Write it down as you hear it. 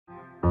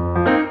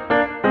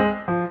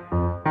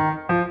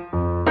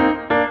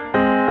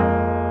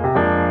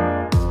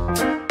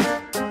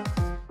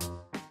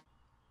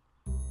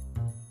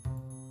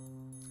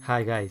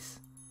Hi guys,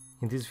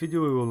 in this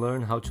video we will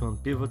learn how to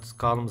unpivot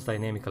columns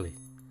dynamically.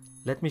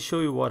 Let me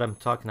show you what I'm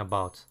talking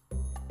about.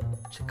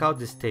 Check out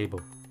this table.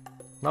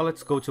 Now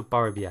let's go to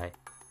Power BI.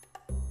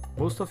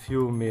 Most of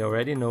you may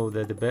already know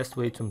that the best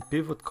way to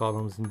unpivot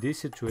columns in this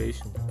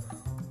situation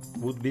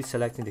would be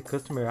selecting the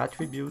customer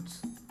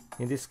attributes,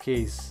 in this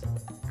case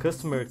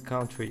customer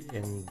country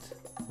and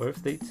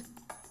birth date,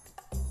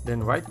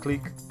 then right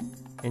click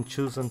and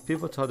choose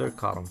Unpivot Other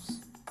Columns.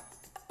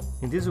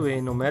 In this way,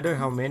 no matter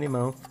how many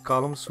month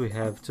columns we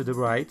have to the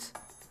right,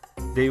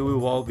 they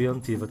will all be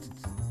unpivoted.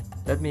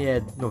 Let me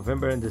add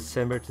November and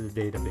December to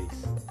the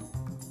database.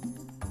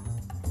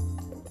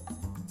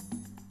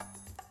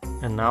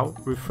 And now,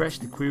 refresh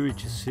the query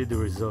to see the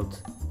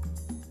result.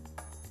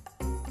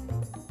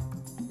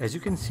 As you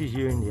can see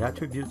here in the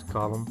attribute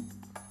column,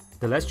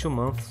 the last 2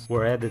 months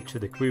were added to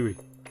the query.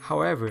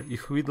 However,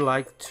 if we'd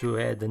like to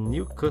add a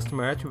new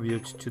customer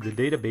attribute to the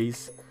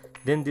database,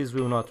 then this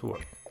will not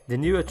work. The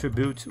new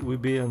attribute will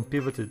be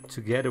unpivoted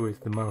together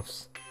with the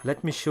months.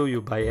 Let me show you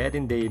by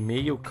adding the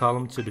email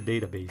column to the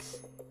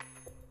database.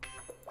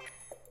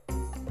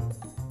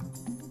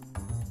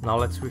 Now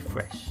let's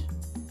refresh.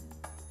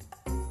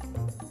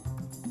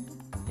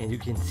 And you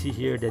can see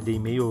here that the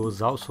email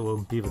was also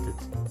unpivoted.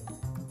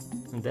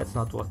 And that's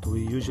not what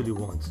we usually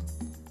want.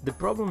 The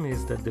problem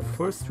is that the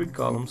first 3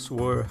 columns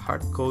were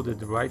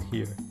hard-coded right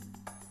here.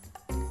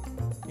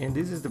 And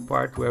this is the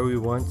part where we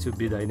want to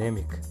be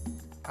dynamic.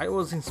 I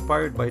was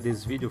inspired by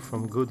this video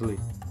from Goodly,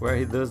 where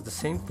he does the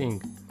same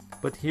thing,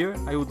 but here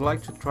I would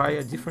like to try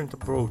a different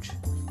approach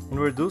and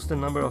reduce the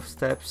number of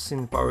steps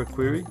in Power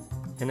Query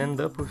and end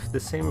up with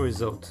the same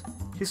result.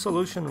 His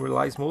solution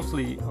relies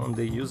mostly on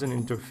the user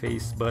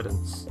interface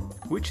buttons,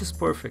 which is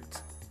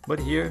perfect, but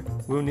here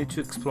we'll need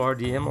to explore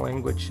the M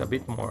language a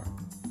bit more.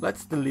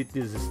 Let's delete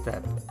this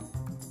step.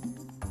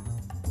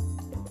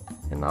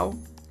 And now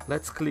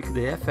let's click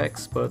the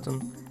FX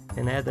button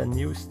and add a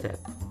new step.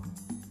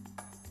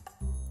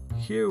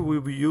 Here we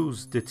will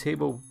use the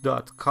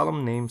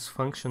table.columnNames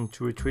function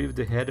to retrieve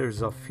the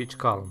headers of each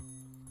column.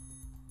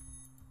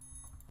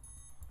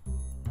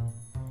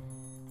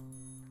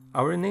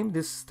 I'll rename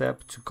this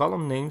step to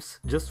column names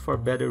just for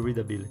better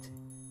readability.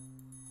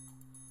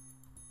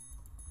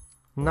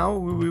 Now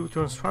we will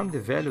transform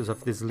the values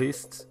of this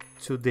list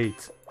to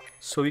date,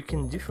 so we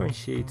can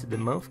differentiate the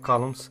month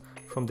columns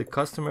from the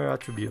customer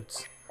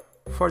attributes.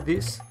 For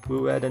this, we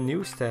will add a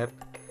new step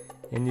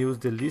and use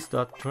the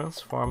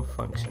list.transform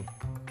function.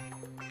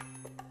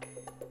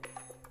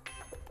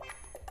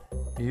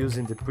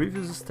 Using the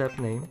previous step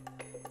name,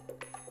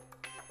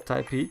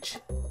 type each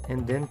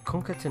and then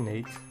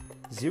concatenate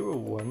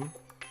 01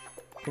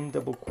 in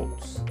double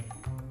quotes.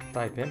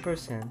 Type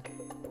ampersand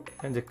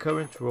and the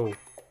current row,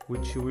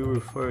 which we will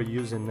refer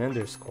using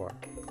underscore,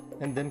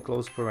 and then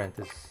close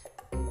parentheses.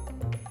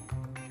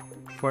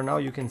 For now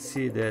you can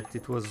see that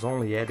it was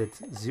only added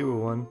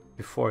 01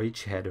 before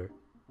each header.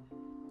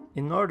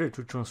 In order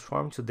to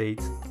transform to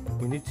date,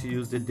 we need to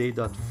use the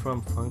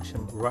date.from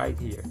function right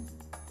here.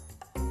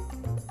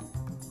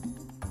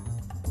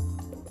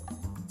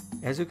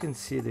 As you can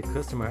see, the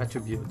customer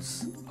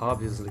attributes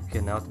obviously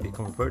cannot be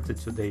converted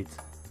to date,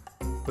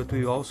 but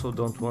we also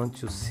don't want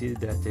to see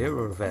that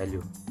error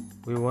value.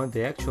 We want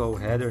the actual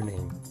header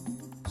name.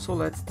 So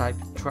let's type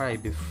try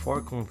before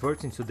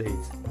converting to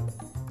date.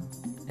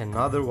 And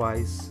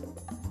otherwise,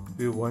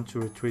 we want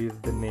to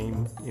retrieve the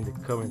name in the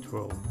current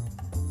row.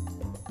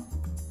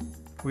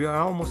 We are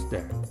almost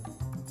there.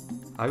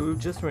 I will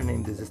just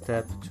rename this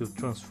step to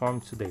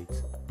transform to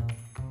date.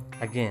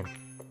 Again,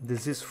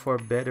 this is for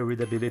better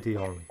readability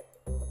only.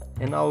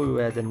 And now we'll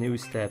add a new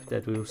step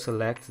that will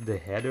select the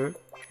header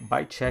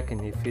by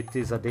checking if it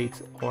is a date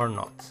or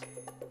not.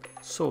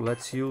 So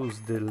let's use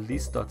the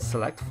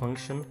list.select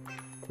function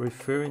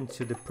referring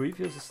to the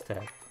previous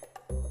step,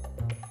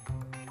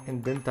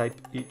 and then type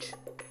each,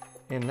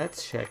 and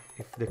let's check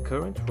if the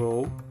current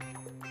row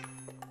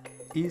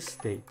is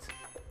date.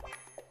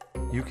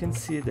 You can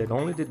see that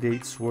only the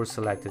dates were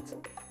selected,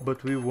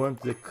 but we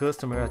want the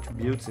customer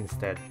attributes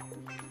instead.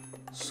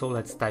 So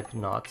let's type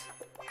not,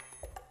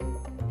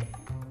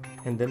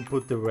 and then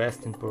put the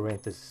rest in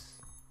parentheses.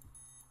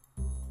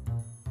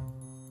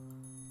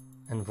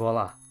 And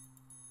voila!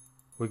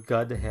 We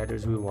got the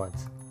headers we want.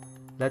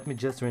 Let me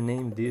just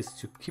rename this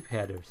to keep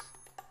headers.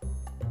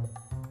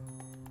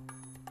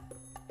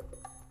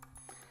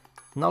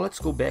 Now let's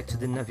go back to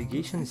the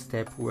navigation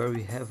step where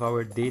we have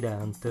our data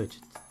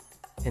untouched,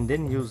 and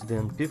then use the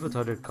Unpivot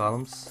Other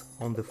Columns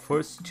on the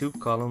first 2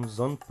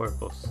 columns on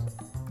purpose.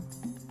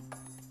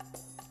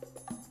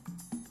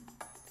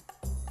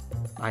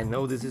 I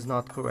know this is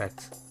not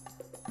correct.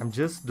 I'm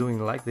just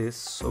doing like this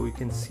so we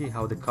can see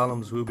how the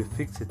columns will be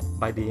fixed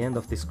by the end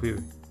of this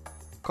query.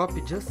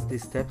 Copy just the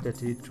step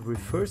that it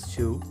refers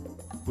to,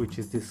 which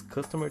is this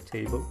customer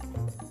table,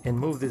 and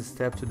move this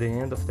step to the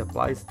end of the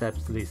apply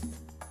steps list.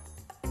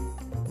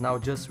 Now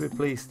just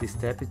replace the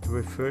step it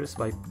refers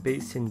by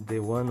pasting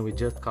the one we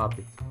just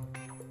copied.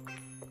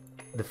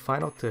 The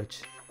final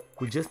touch,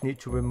 we just need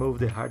to remove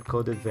the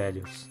hard-coded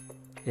values.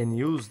 and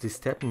use the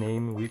step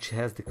name which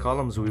has the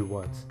columns we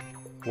want.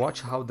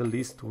 Watch how the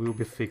list will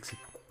be fixed.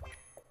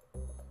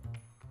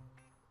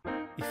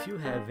 If you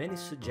have any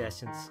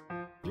suggestions,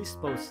 please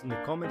post in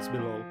the comments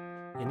below,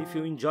 and if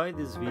you enjoyed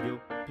this video,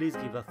 please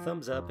give a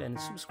thumbs up and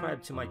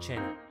subscribe to my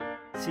channel.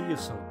 See you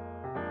soon!